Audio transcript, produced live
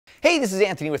Hey, this is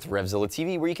Anthony with RevZilla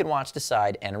TV, where you can watch,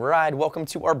 decide, and ride. Welcome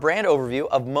to our brand overview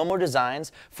of MOMO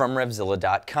Designs from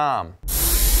RevZilla.com.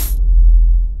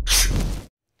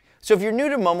 So if you're new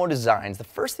to MOMO Designs, the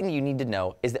first thing you need to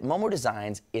know is that MOMO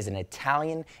Designs is an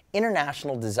Italian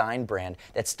international design brand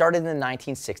that started in the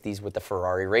 1960s with the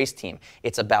Ferrari race team.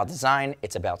 It's about design,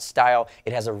 it's about style,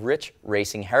 it has a rich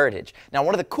racing heritage. Now,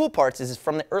 one of the cool parts is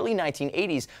from the early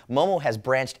 1980s, MOMO has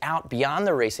branched out beyond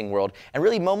the racing world, and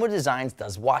really MOMO Designs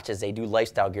does watches, they do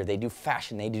lifestyle gear, they do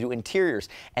fashion, they do interiors,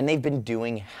 and they've been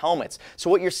doing helmets. So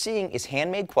what you're seeing is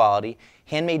handmade quality,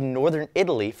 handmade in northern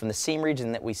Italy from the same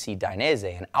region that we see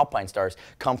Dainese and Alpine Stars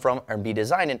come from and be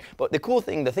designed in. But the cool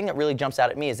thing, the thing that really jumps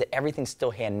out at me is that everything's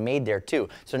still handmade there too.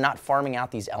 So not farming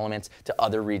out these elements to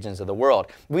other regions of the world.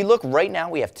 We look right now,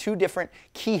 we have two different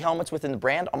key helmets within the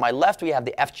brand. On my left, we have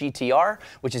the FGTR,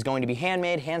 which is going to be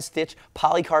handmade, hand-stitched,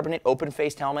 polycarbonate,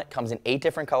 open-faced helmet. Comes in 8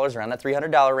 different colors, around that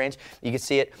 $300 range. You can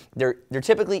see it. They're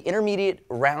typically intermediate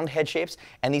round head shapes,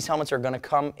 and these helmets are going to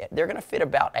come, they're going to fit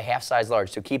about a half size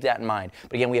large, so keep that in mind.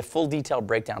 But again, we have full detailed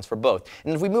breakdowns for both.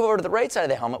 And if we move over to the right side of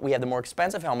the helmet, we have the more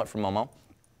expensive helmet from MOMO,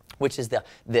 which is the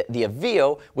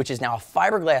Avio, which is now a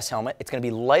fiberglass helmet. It's going to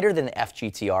be lighter than the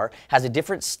FGTR, has a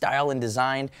different style and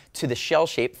design to the shell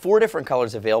shape, 4 different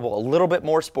colors available, a little bit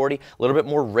more sporty, a little bit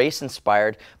more race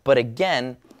inspired, but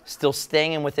again, still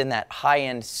staying in within that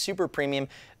high-end, super premium,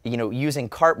 using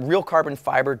real carbon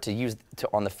fiber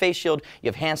on the face shield. You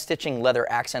have hand stitching leather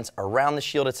accents around the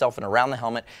shield itself and around the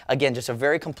helmet. Again, just a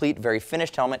very complete, very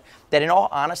finished helmet that, in all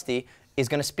honesty, is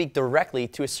going to speak directly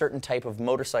to a certain type of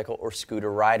motorcycle or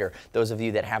scooter rider. Those of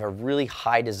you that have a really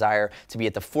high desire to be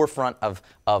at the forefront of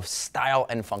style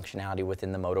and functionality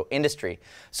within the moto industry.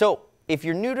 So if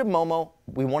you're new to MOMO,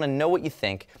 we want to know what you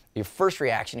think. Your first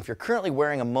reaction, if you're currently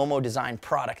wearing a MOMO Design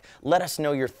product, let us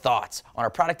know your thoughts on our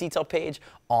product detail page,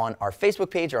 on our Facebook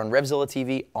page, or on RevZilla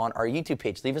TV, on our YouTube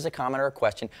page. Leave us a comment or a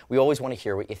question. We always want to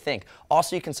hear what you think.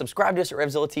 Also, you can subscribe to us at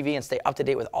RevZilla TV and stay up to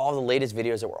date with all the latest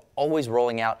videos that we're always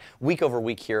rolling out week over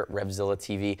week here at RevZilla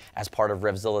TV as part of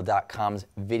RevZilla.com's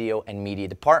video and media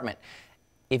department.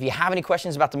 If you have any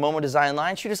questions about the MOMO Design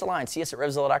line, shoot us a line. See us at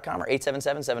RevZilla.com or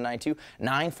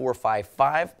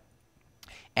 877-792-9455.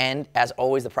 And as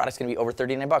always, the product's going to be over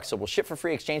 $39, so we'll ship for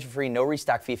free, exchange for free, no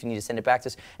restock fee if you need to send it back to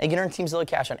us. And you can earn Team Zilla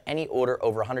cash on any order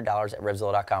over $100 at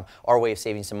RevZilla.com, our way of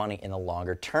saving some money in the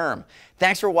longer term.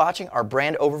 Thanks for watching our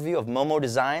brand overview of MOMO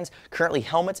Designs, currently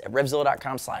helmets at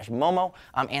RevZilla.com/MOMO.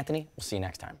 I'm Anthony. We'll see you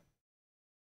next time.